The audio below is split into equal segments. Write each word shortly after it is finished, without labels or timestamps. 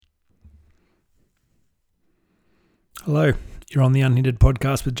Hello, you're on the Unhindered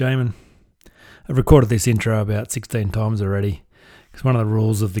podcast with Jamin. I've recorded this intro about 16 times already because one of the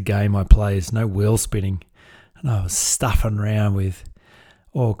rules of the game I play is no wheel spinning, and I was stuffing around with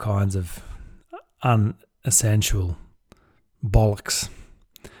all kinds of unessential bollocks,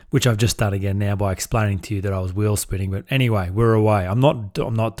 which I've just done again now by explaining to you that I was wheel spinning. But anyway, we're away. I'm not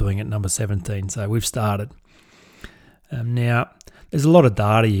doing it number 17, so we've started. Now, there's a lot of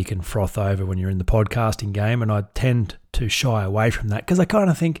data you can froth over when you're in the podcasting game, and I tend to shy away from that because I kind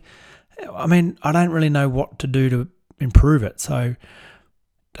of think, I don't really know what to do to improve it. So it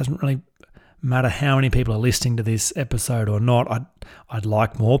doesn't really matter how many people are listening to this episode or not. I'd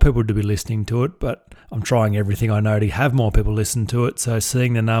like more people to be listening to it, but I'm trying everything I know to have more people listen to it. So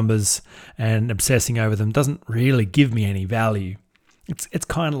seeing the numbers and obsessing over them doesn't really give me any value. It's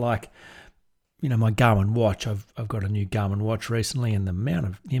kind of like, my Garmin watch. I've got a new Garmin watch recently, and the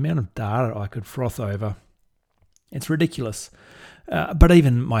amount of data I could froth over, it's ridiculous. But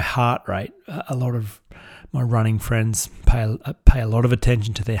even my heart rate, a lot of my running friends pay a lot of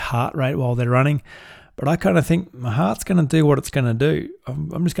attention to their heart rate while they're running. But I kind of think my heart's going to do what it's going to do.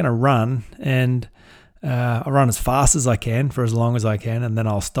 I'm just going to run, and I run as fast as I can for as long as I can, and then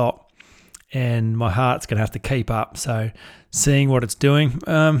I'll stop. And my heart's going to have to keep up. So seeing what it's doing,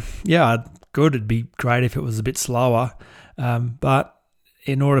 good. It'd be great if it was a bit slower. But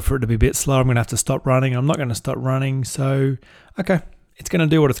in order for it to be a bit slower, I'm going to have to stop running. I'm not going to stop running. So, okay, it's going to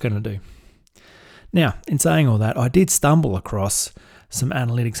do what it's going to do. Now, in saying all that, I did stumble across some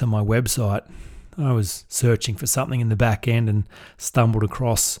analytics on my website. I was searching for something in the back end and stumbled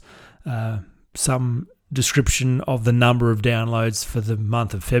across some description of the number of downloads for the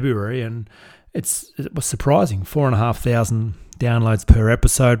month of February, and it was surprising. 4,500 downloads per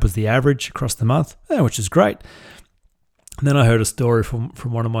episode was the average across the month, which is great. And then I heard a story from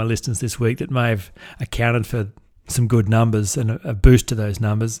one of my listeners this week that may have accounted for some good numbers and a boost to those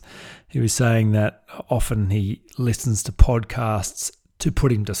numbers. He was saying that often he listens to podcasts to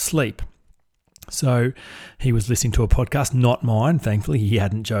put him to sleep. So he was listening to a podcast, not mine, thankfully. He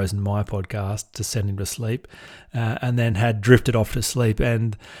hadn't chosen my podcast to send him to sleep, and then had drifted off to sleep,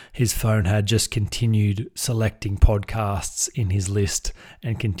 and his phone had just continued selecting podcasts in his list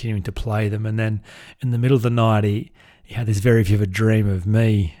and continuing to play them. And then in the middle of the night, he had this very vivid dream of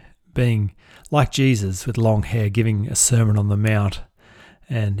me being like Jesus with long hair giving a Sermon on the Mount.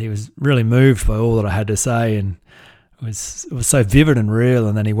 And he was really moved by all that I had to say, and it was so vivid and real.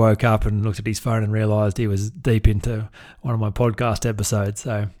 And then he woke up and looked at his phone and realised he was deep into one of my podcast episodes.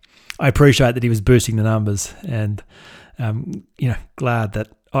 So I appreciate that he was boosting the numbers, and glad that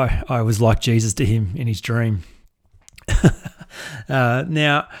I was like Jesus to him in his dream.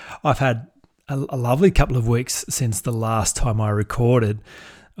 Now, I've had a lovely couple of weeks since the last time I recorded.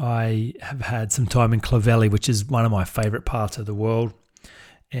 I have had some time in Clovelly, which is one of my favourite parts of the world,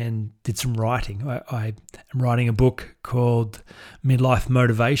 and did some writing. I am writing a book called Midlife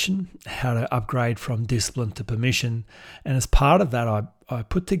Motivation, How to Upgrade from Discipline to Permission. And as part of that, I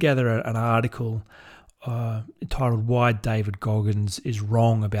put together an article titled Why David Goggins is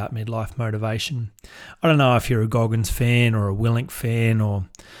Wrong About Midlife Motivation. I don't know if you're a Goggins fan or a Willink fan, or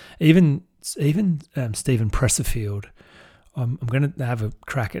even Stephen Pressfield. I'm going to have a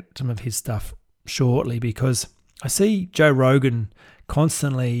crack at some of his stuff shortly, because I see Joe Rogan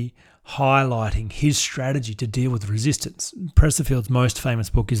constantly highlighting his strategy to deal with resistance. Pressfield's most famous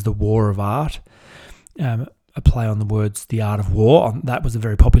book is The War of Art, a play on the words The Art of War. That was a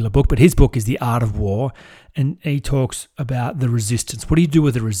very popular book, but his book is The Art of War, and he talks about the resistance. What do you do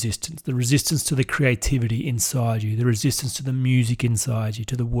with the resistance? The resistance to the creativity inside you, the resistance to the music inside you,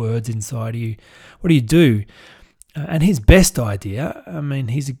 to the words inside you. What do you do? And his best idea,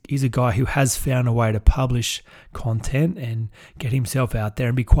 he's a guy who has found a way to publish content and get himself out there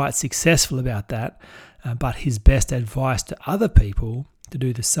and be quite successful about that. But his best advice to other people to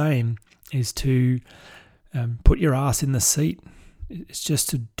do the same is to put your ass in the seat. It's just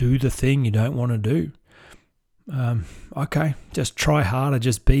to do the thing you don't want to do. Just try harder,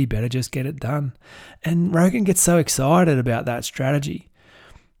 just be better, just get it done. And Rogan gets so excited about that strategy.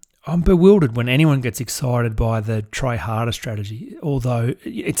 I'm bewildered when anyone gets excited by the try harder strategy, although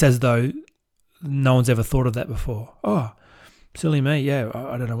it's as though no one's ever thought of that before. Oh, silly me. Yeah,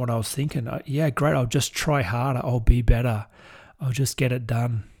 I don't know what I was thinking. Yeah, great. I'll just try harder. I'll be better. I'll just get it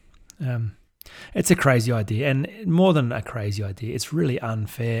done. It's a crazy idea, and more than a crazy idea, it's really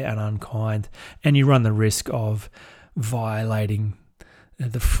unfair and unkind, and you run the risk of violating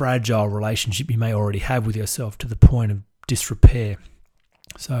the fragile relationship you may already have with yourself to the point of disrepair.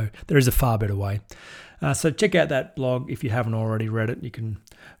 So there is a far better way. So check out that blog if you haven't already read it. You can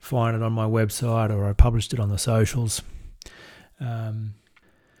find it on my website, or I published it on the socials. No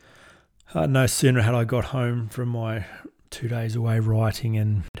sooner had I got home from my 2 days away writing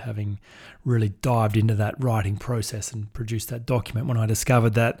and having really dived into that writing process and produced that document, when I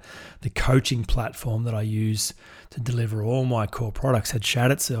discovered that the coaching platform that I use to deliver all my core products had shat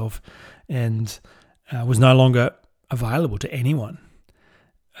itself and was no longer available to anyone.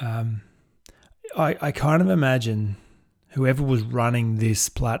 I kind of imagine whoever was running this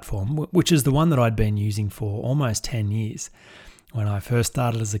platform, which is the one that I'd been using for almost 10 years. When I first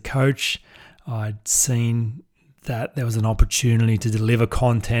started as a coach, I'd seen that there was an opportunity to deliver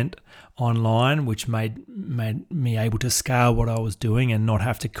content online, which made me able to scale what I was doing and not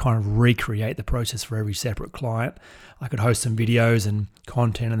have to kind of recreate the process for every separate client. I could host some videos and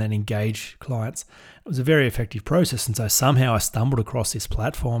content and then engage clients. It was a very effective process, and so somehow I stumbled across this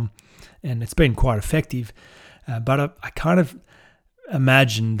platform, and it's been quite effective. But I kind of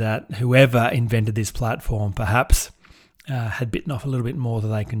imagined that whoever invented this platform perhaps had bitten off a little bit more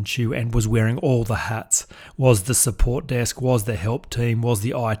than they can chew and was wearing all the hats, was the support desk, was the help team, was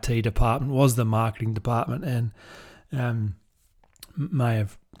the IT department, was the marketing department, and may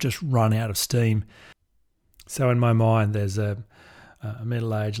have just run out of steam. So in my mind, there's a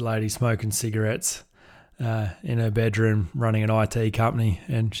middle-aged lady smoking cigarettes in her bedroom running an IT company,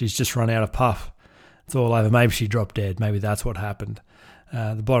 and she's just run out of puff. It's all over. Maybe she dropped dead. Maybe that's what happened.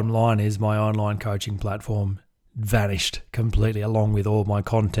 The bottom line is my online coaching platform vanished completely, along with all my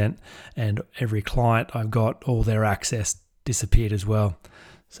content, and every client I've got, all their access disappeared as well.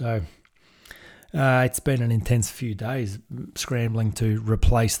 So it's been an intense few days scrambling to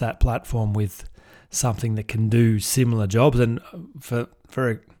replace that platform with something that can do similar jobs. And for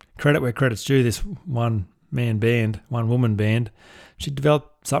credit where credit's due, this one woman band, she developed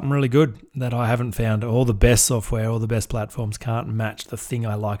something really good that I haven't found. All the best software, all the best platforms can't match the thing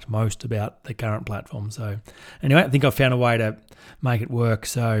I liked most about the current platform. So anyway, I think I've found a way to make it work.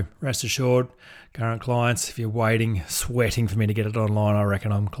 So rest assured, current clients, if you're waiting, sweating for me to get it online, I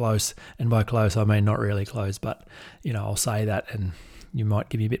reckon I'm close. And by close, I mean not really close, but I'll say that, and you might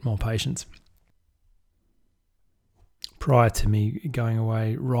give me a bit more patience. Prior to me going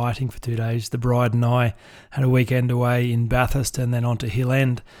away writing for 2 days, the bride and I had a weekend away in Bathurst and then on to Hill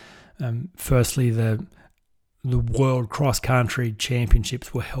End. Firstly, the World Cross Country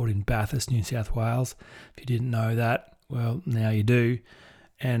Championships were held in Bathurst, New South Wales. If you didn't know that, well, now you do.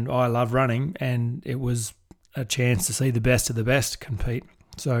 And I love running, and it was a chance to see the best of the best compete.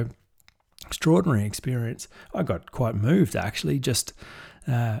 So, extraordinary experience. I got quite moved, actually, just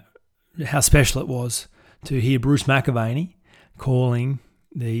how special it was to hear Bruce McAvaney calling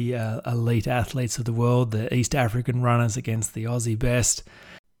the elite athletes of the world, the East African runners, against the Aussie best,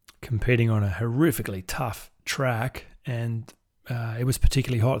 competing on a horrifically tough track. And it was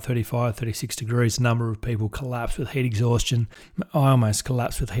particularly hot, 35, 36 degrees. A number of people collapsed with heat exhaustion. I almost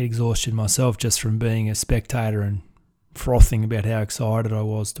collapsed with heat exhaustion myself, just from being a spectator and frothing about how excited I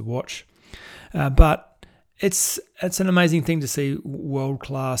was to watch. But it's an amazing thing to see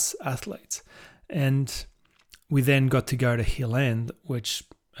world-class athletes. And we then got to go to Hill End, which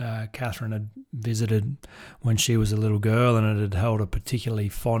Catherine had visited when she was a little girl, and it had held a particularly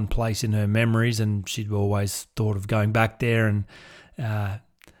fond place in her memories, and she'd always thought of going back there and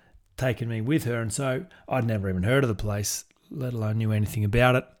taken me with her. And so I'd never even heard of the place, let alone knew anything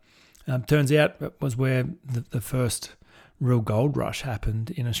about it. Turns out it was where the first real gold rush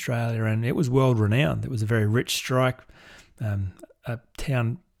happened in Australia, and it was world renowned. It was a very rich strike, a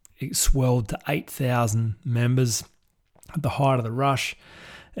town. It swelled to 8,000 members at the height of the rush.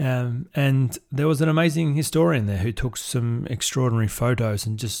 And there was an amazing historian there who took some extraordinary photos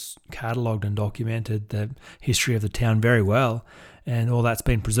and just catalogued and documented the history of the town very well. And all that's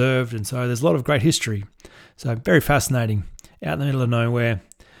been preserved. And so there's a lot of great history. So very fascinating. Out in the middle of nowhere,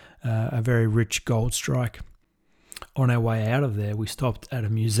 a very rich gold strike. On our way out of there, we stopped at a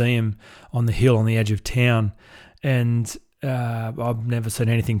museum on the hill on the edge of town. And I've never seen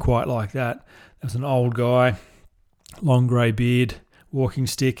anything quite like that. There was an old guy, long grey beard, walking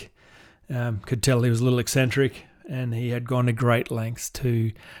stick. Could tell he was a little eccentric, and he had gone to great lengths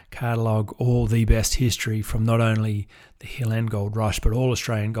to catalogue all the best history from not only the Hill End Gold Rush, but all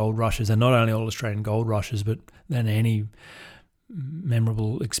Australian gold rushes, and not only all Australian gold rushes, but then any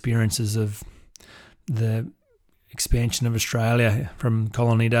memorable experiences of the expansion of Australia from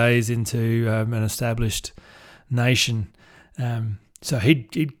colony days into an established nation. So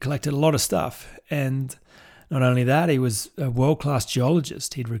he'd collected a lot of stuff, and not only that, he was a world-class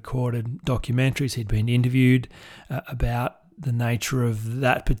geologist. He'd recorded documentaries, he'd been interviewed about the nature of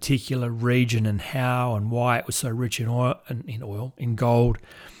that particular region and how and why it was so rich in gold.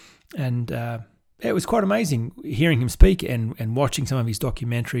 And it was quite amazing hearing him speak and watching some of his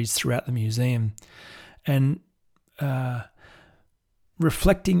documentaries throughout the museum, and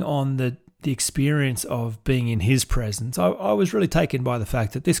reflecting on the experience of being in his presence. I was really taken by the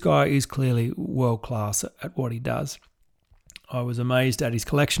fact that this guy is clearly world class at what he does. I was amazed at his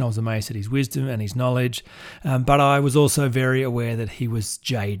collection. I was amazed at his wisdom and his knowledge. But I was also very aware that he was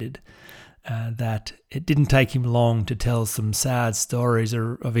jaded, that it didn't take him long to tell some sad stories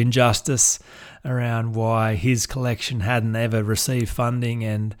of injustice around why his collection hadn't ever received funding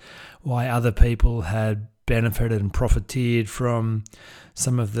and why other people had benefited and profiteered from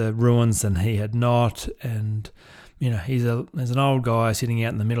some of the ruins and he had not. And, there's an old guy sitting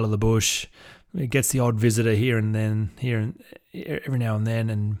out in the middle of the bush. He gets the odd visitor every now and then,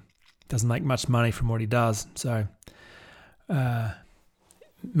 and doesn't make much money from what he does. So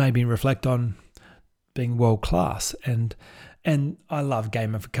maybe reflect on being world class. And I love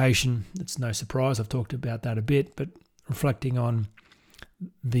gamification. It's no surprise. I've talked about that a bit, but reflecting on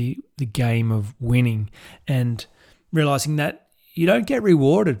the game of winning and realizing that you don't get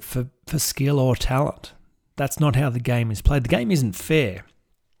rewarded for skill or talent. That's not how the game is played. The game isn't fair.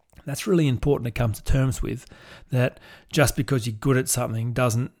 That's really important to come to terms with, that just because you're good at something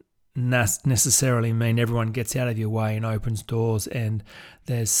doesn't necessarily mean everyone gets out of your way and opens doors, and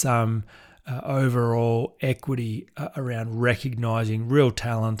there's some overall equity around recognizing real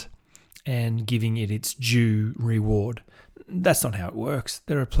talent and giving it its due reward. That's not how it works.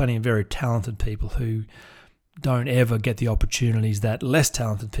 There are plenty of very talented people who don't ever get the opportunities that less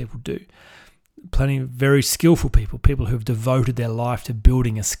talented people do. Plenty of very skillful people who have devoted their life to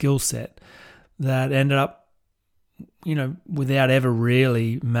building a skill set that ended up, without ever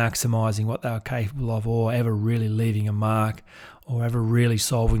really maximizing what they were capable of, or ever really leaving a mark, or ever really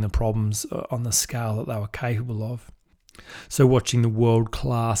solving the problems on the scale that they were capable of. So watching the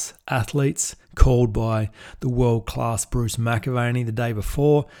world-class athletes called by the world-class Bruce McAvaney the day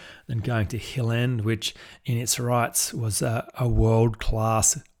before, and going to Hill End, which in its rights was a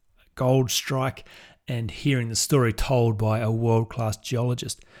world-class gold strike, and hearing the story told by a world-class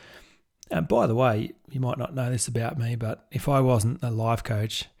geologist. And by the way, you might not know this about me, but if I wasn't a life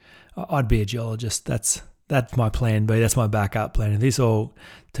coach, I'd be a geologist. That's my plan B. That's my backup plan. If this all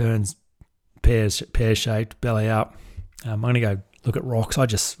turns pear-shaped, belly up, I'm going to go look at rocks.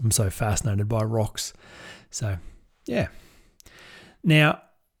 I'm so fascinated by rocks. So, yeah. Now,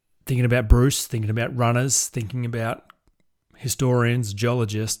 thinking about Bruce, thinking about runners, thinking about historians,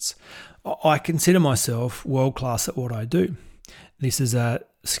 geologists, I consider myself world-class at what I do. This is a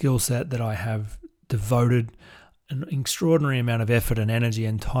skill set that I have devoted an extraordinary amount of effort and energy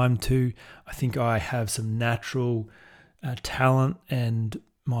and time to. I think I have some natural talent, and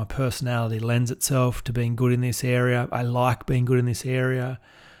my personality lends itself to being good in this area. I like being good in this area,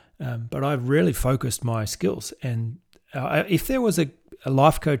 but I've really focused my skills. And if there was a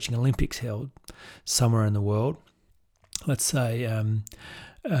life coaching Olympics held somewhere in the world, let's say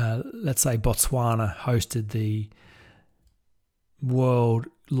Botswana hosted the World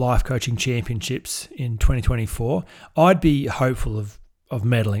Life Coaching Championships in 2024, I'd be hopeful of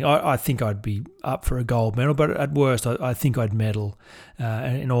medaling. I think I'd be up for a gold medal, but at worst, I think I'd medal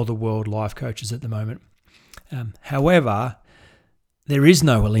in all the world life coaches at the moment. However, there is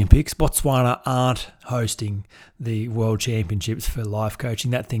no Olympics. Botswana aren't hosting the World Championships for life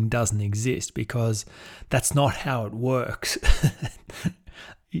coaching. That thing doesn't exist because that's not how it works.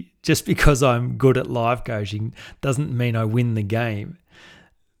 Just because I'm good at life coaching doesn't mean I win the game.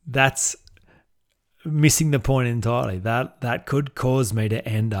 That's missing the point entirely. That could cause me to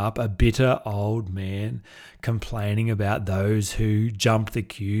end up a bitter old man complaining about those who jumped the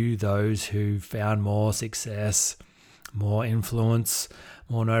queue, those who found more success, more influence,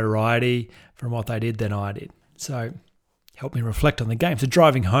 more notoriety from what they did than I did. So help me reflect on the game. So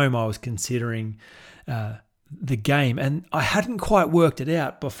driving home, I was considering the game, and I hadn't quite worked it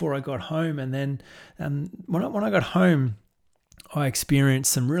out before I got home. And then when I got home, I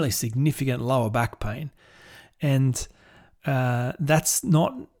experienced some really significant lower back pain, and that's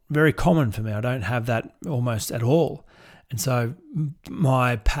not very common for me. I don't have that almost at all. And so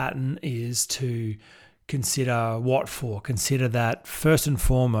my pattern is to consider that first and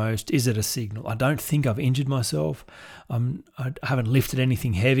foremost, is it a signal? I don't think I've injured myself. I haven't lifted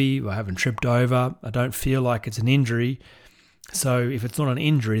anything heavy. I haven't tripped over. I don't feel like it's an injury. So if it's not an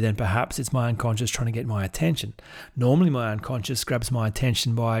injury, then perhaps it's my unconscious trying to get my attention. Normally my unconscious grabs my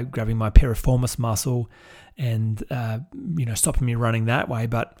attention by grabbing my piriformis muscle and stopping me running that way.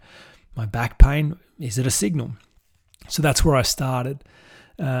 But my back pain, is it a signal? So that's where I started.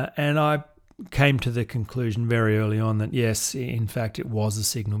 And I came to the conclusion very early on that, yes, in fact, it was a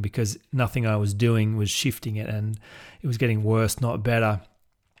signal, because nothing I was doing was shifting it, and it was getting worse, not better.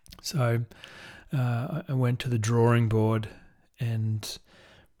 So I went to the drawing board and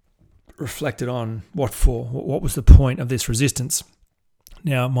reflected on what was the point of this resistance.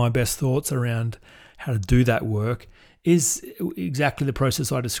 Now, my best thoughts around how to do that work is exactly the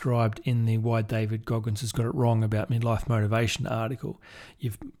process I described in the Why David Goggins Has Got It Wrong About Midlife Motivation article.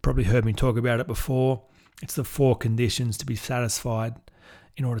 You've probably heard me talk about it before. It's the 4 conditions to be satisfied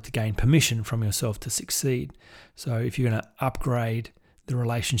in order to gain permission from yourself to succeed. So if you're going to upgrade the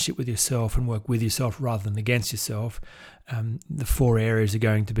relationship with yourself and work with yourself rather than against yourself, the 4 areas are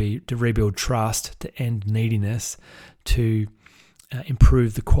going to be to rebuild trust, to end neediness, to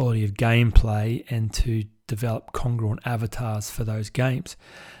improve the quality of gameplay, and to develop congruent avatars for those games.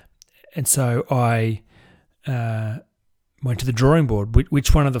 And so I went to the drawing board.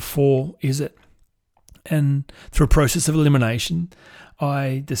 Which one of the 4 is it? And through a process of elimination,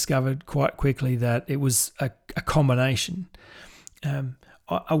 I discovered quite quickly that it was a combination.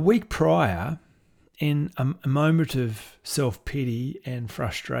 A week prior, in a moment of self-pity and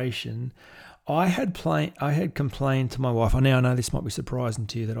frustration, I had complained to my wife. I know this might be surprising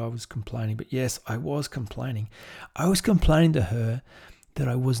to you that I was complaining, but yes, I was complaining. I was complaining to her that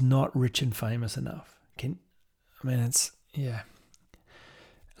I was not rich and famous enough. It's a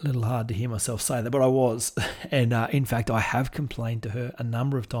little hard to hear myself say that, but I was. And in fact, I have complained to her a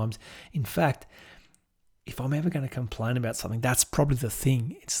number of times. In fact, if I'm ever going to complain about something, that's probably the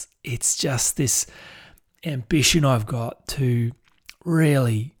thing. It's just this ambition I've got to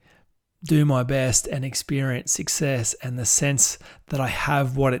really do my best and experience success, and the sense that I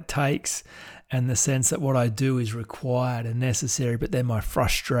have what it takes, and the sense that what I do is required and necessary, but then my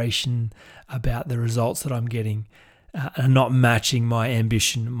frustration about the results that I'm getting are not matching my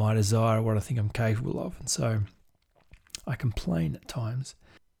ambition, my desire, what I think I'm capable of. And so I complain at times.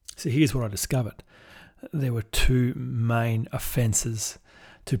 So here's what I discovered. There were 2 main offenses,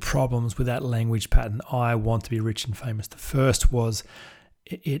 2 problems with that language pattern. I want to be rich and famous. The first was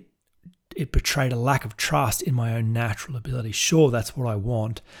it betrayed a lack of trust in my own natural ability. Sure, that's what I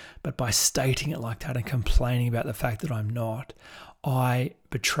want, but by stating it like that and complaining about the fact that I'm not, I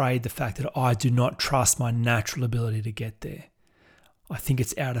betrayed the fact that I do not trust my natural ability to get there. I think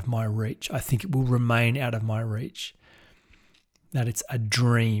it's out of my reach. I think it will remain out of my reach. That it's a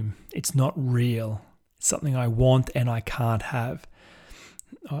dream. It's not real. It's something I want and I can't have.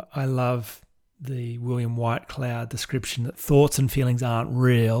 I love the William Whitecloud description that thoughts and feelings aren't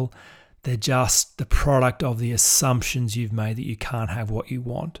real. They're just the product of the assumptions you've made that you can't have what you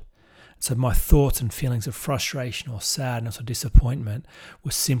want. So my thoughts and feelings of frustration or sadness or disappointment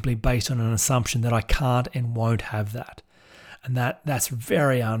were simply based on an assumption that I can't and won't have that. And that's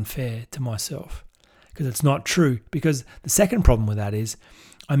very unfair to myself, because it's not true. Because the second problem with that is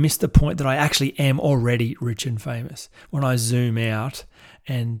I missed the point that I actually am already rich and famous. When I zoom out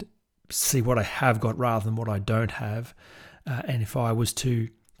and see what I have got rather than what I don't have, and if I was to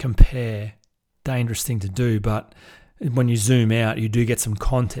compare, dangerous thing to do, but when you zoom out, you do get some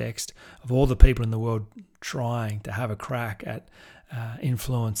context of all the people in the world trying to have a crack at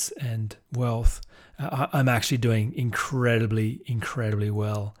influence and wealth. I'm actually doing incredibly, incredibly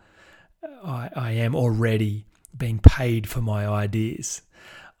well. I am already being paid for my ideas.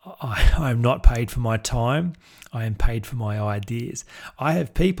 I'm not paid for my time. I am paid for my ideas. I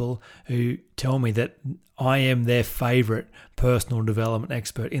have people who tell me that I am their favorite personal development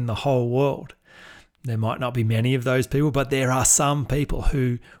expert in the whole world. There might not be many of those people, but there are some people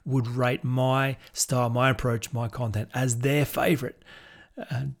who would rate my style, my approach, my content as their favorite.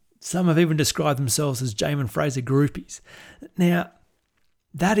 Some have even described themselves as Jamin Fraser groupies. Now,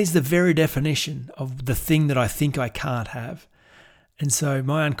 that is the very definition of the thing that I think I can't have. And so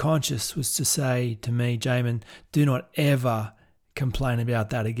my unconscious was to say to me, Jamin, do not ever complain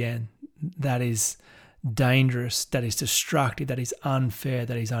about that again. That is dangerous, that is destructive, that is unfair,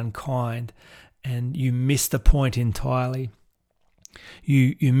 that is unkind, and you miss the point entirely.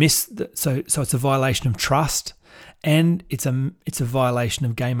 You miss so it's a violation of trust, and it's a violation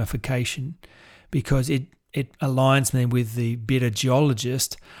of gamification, because it aligns me with the bitter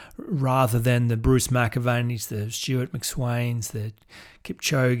geologist rather than the Bruce McAvaney's, the Stuart McSwain's, the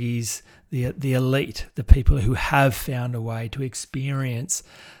Kipchoge's, the elite, the people who have found a way to experience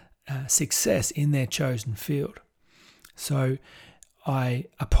success in their chosen field. So I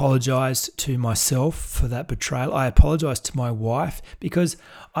apologized to myself for that betrayal. I apologized to my wife because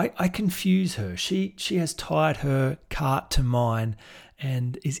I confuse her. She has tied her cart to mine,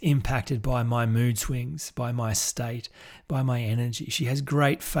 and is impacted by my mood swings, by my state, by my energy. She has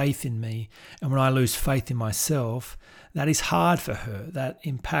great faith in me. And when I lose faith in myself, that is hard for her. That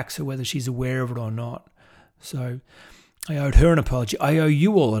impacts her whether she's aware of it or not. So I owed her an apology. I owe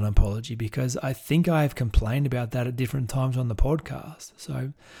you all an apology because I think I have complained about that at different times on the podcast.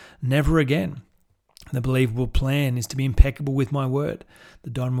 So never again. The believable plan is to be impeccable with my word.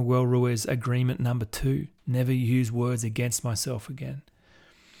 The Don Miguel Ruiz agreement number 2, never use words against myself again.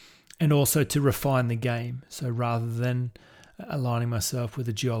 And also to refine the game. So rather than aligning myself with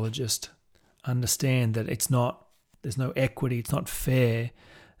a geologist, understand that there's no equity, it's not fair.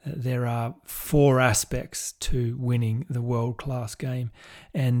 There are 4 aspects to winning the world-class game.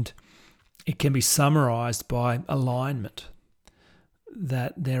 And it can be summarized by alignment.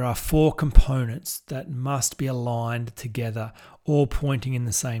 That there are 4 components that must be aligned together, all pointing in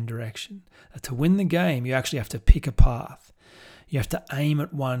the same direction. To win the game, you actually have to pick a path. You have to aim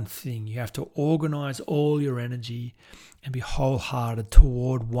at one thing. You have to organize all your energy and be wholehearted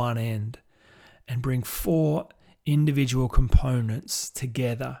toward one end and bring 4 individual components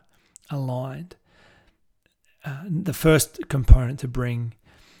together, aligned. The first component to bring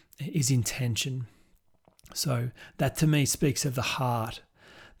is intention. So that to me speaks of the heart.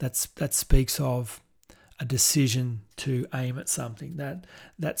 That speaks of a decision to aim at something.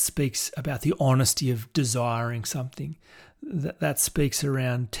 That speaks about the honesty of desiring something. That speaks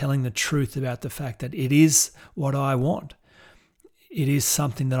around telling the truth about the fact that it is what I want. It is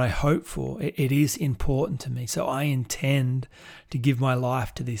something that I hope for. It is important to me. So I intend to give my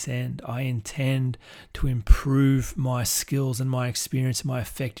life to this end. I intend to improve my skills and my experience and my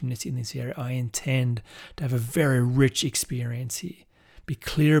effectiveness in this area. I intend to have a very rich experience here. Be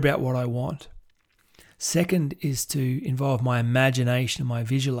clear about what I want. Second is to involve my imagination and my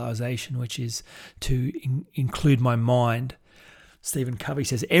visualization, which is to include my mind. Stephen Covey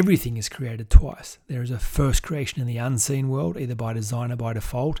says everything is created twice. There is a first creation in the unseen world, either by design or by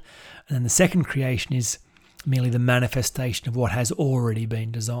default. And then the second creation is merely the manifestation of what has already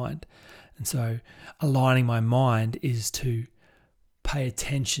been designed. And so aligning my mind is to pay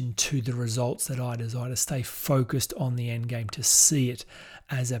attention to the results that I desire, to stay focused on the end game, to see it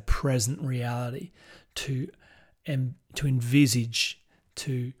as a present reality, to envisage,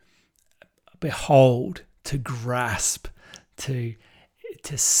 to behold, to grasp, to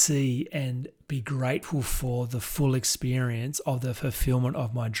see and be grateful for the full experience of the fulfillment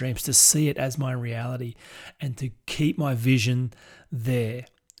of my dreams, to see it as my reality and to keep my vision there.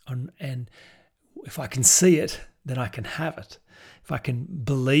 And if I can see it, then I can have it. If I can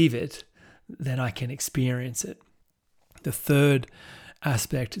believe it, then I can experience it. The third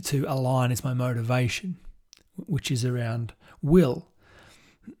aspect to align is my motivation, which is around will.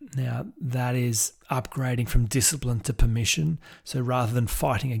 Now, that is upgrading from discipline to permission. So rather than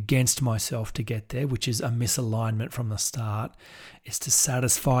fighting against myself to get there, which is a misalignment from the start, is to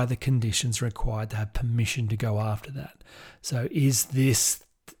satisfy the conditions required to have permission to go after that. So is this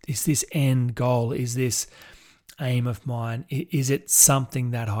end goal, is this aim of mine, is it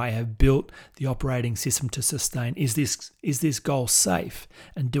something that I have built the operating system to sustain? Is this goal safe?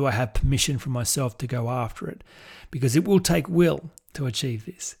 And do I have permission from myself to go after it? Because it will take will to achieve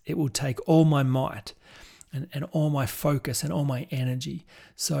this. It will take all my might and all my focus and all my energy.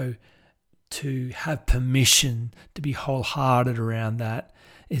 So to have permission to be wholehearted around that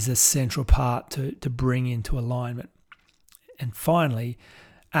is a central part to bring into alignment. And finally,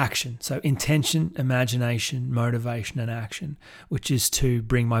 action. So intention, imagination, motivation, and action, which is to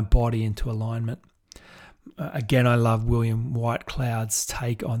bring my body into alignment. Again, I love William Whitecloud's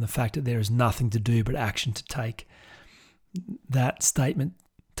take on the fact that there is nothing to do but action to take. That statement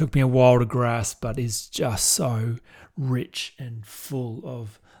took me a while to grasp, but is just so rich and full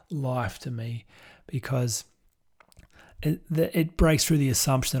of life to me because it breaks through the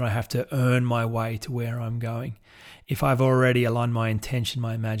assumption that I have to earn my way to where I'm going. If I've already aligned my intention,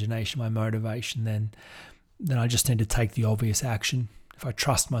 my imagination, my motivation, then I just need to take the obvious action. If I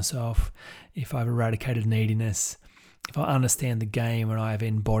trust myself, if I've eradicated neediness, if I understand the game and I have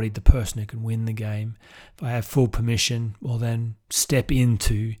embodied the person who can win the game, if I have full permission, well then step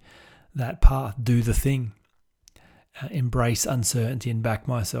into that path, do the thing, embrace uncertainty and back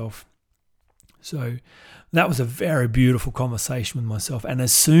myself. So that was a very beautiful conversation with myself. And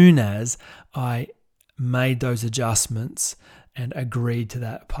as soon as I made those adjustments and agreed to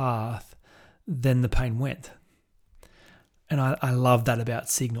that path, then the pain went. And I love that about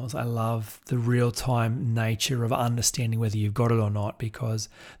signals. I love the real-time nature of understanding whether you've got it or not, because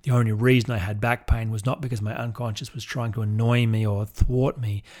the only reason I had back pain was not because my unconscious was trying to annoy me or thwart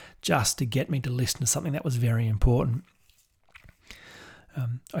me, just to get me to listen to something that was very important.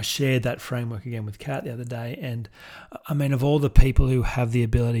 I shared that framework again with Kat the other day, and I mean, of all the people who have the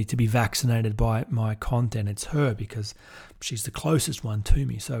ability to be vaccinated by my content, it's her, because she's the closest one to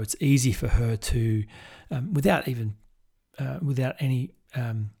me. So it's easy for her to, without any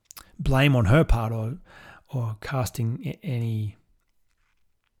blame on her part or casting any,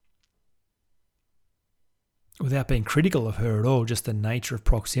 without being critical of her at all, just the nature of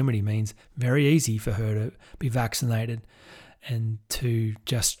proximity means very easy for her to be vaccinated and to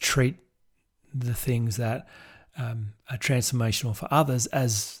just treat the things that are transformational for others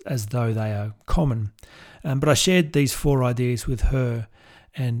as though they are common. But I shared these 4 ideas with her,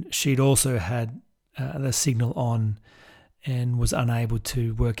 and she'd also had the signal on and was unable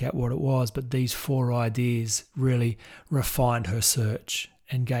to work out what it was. But these 4 ideas really refined her search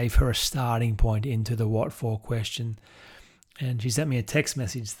and gave her a starting point into the what for question. And she sent me a text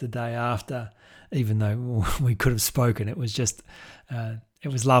message the day after, even though we could have spoken. It was just, it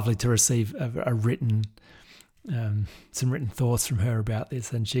was lovely to receive a written, some written thoughts from her about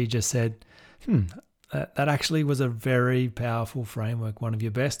this. And she just said, that actually was a very powerful framework, one of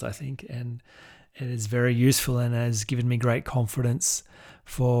your best, I think. And it is very useful and has given me great confidence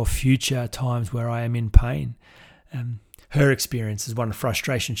for future times where I am in pain. Her experience is one of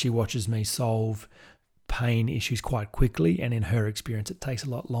frustration. She watches me solve pain issues quite quickly, and in her experience it takes a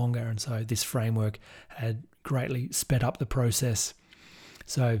lot longer, and so this framework had greatly sped up the process.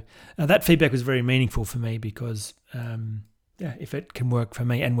 So that feedback was very meaningful for me, because if it can work for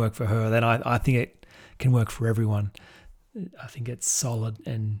me and work for her, then I think it can work for everyone. I think it's solid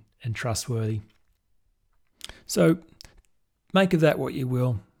and trustworthy. So make of that what you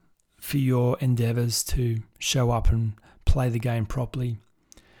will for your endeavours to show up and play the game properly.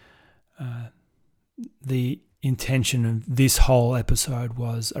 The intention of this whole episode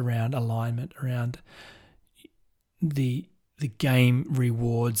was around alignment, around the game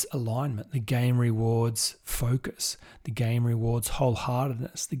rewards alignment, the game rewards focus, the game rewards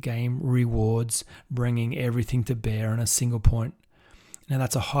wholeheartedness, the game rewards bringing everything to bear on a single point. Now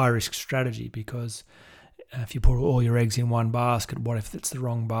that's a high-risk strategy, because if you put all your eggs in one basket, what if it's the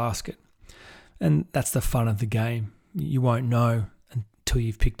wrong basket? And that's the fun of the game. You won't know until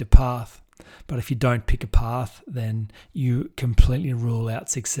you've picked a path. But if you don't pick a path, then you completely rule out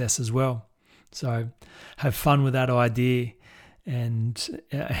success as well. So have fun with that idea and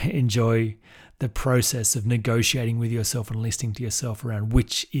enjoy the process of negotiating with yourself and listening to yourself around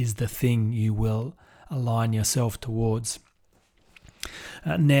which is the thing you will align yourself towards.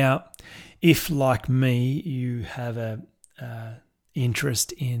 Now, if like me, you have a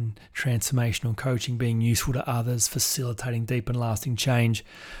interest in transformational coaching being useful to others, facilitating deep and lasting change,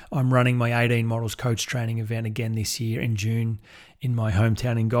 I'm running my 18 Models Coach Training event again this year in June in my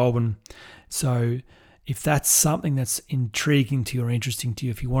hometown in Goulburn. So if that's something that's intriguing to you or interesting to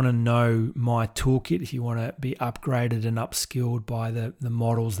you, if you want to know my toolkit, if you want to be upgraded and upskilled by the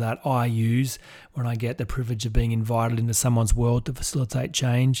models that I use when I get the privilege of being invited into someone's world to facilitate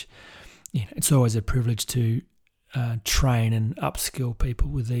change, it's always a privilege to train and upskill people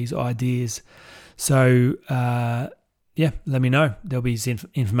with these ideas. So let me know. There'll be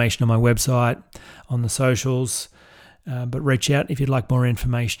information on my website, on the socials, but reach out if you'd like more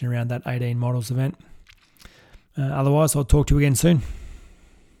information around that 18 Models event. Otherwise, I'll talk to you again soon.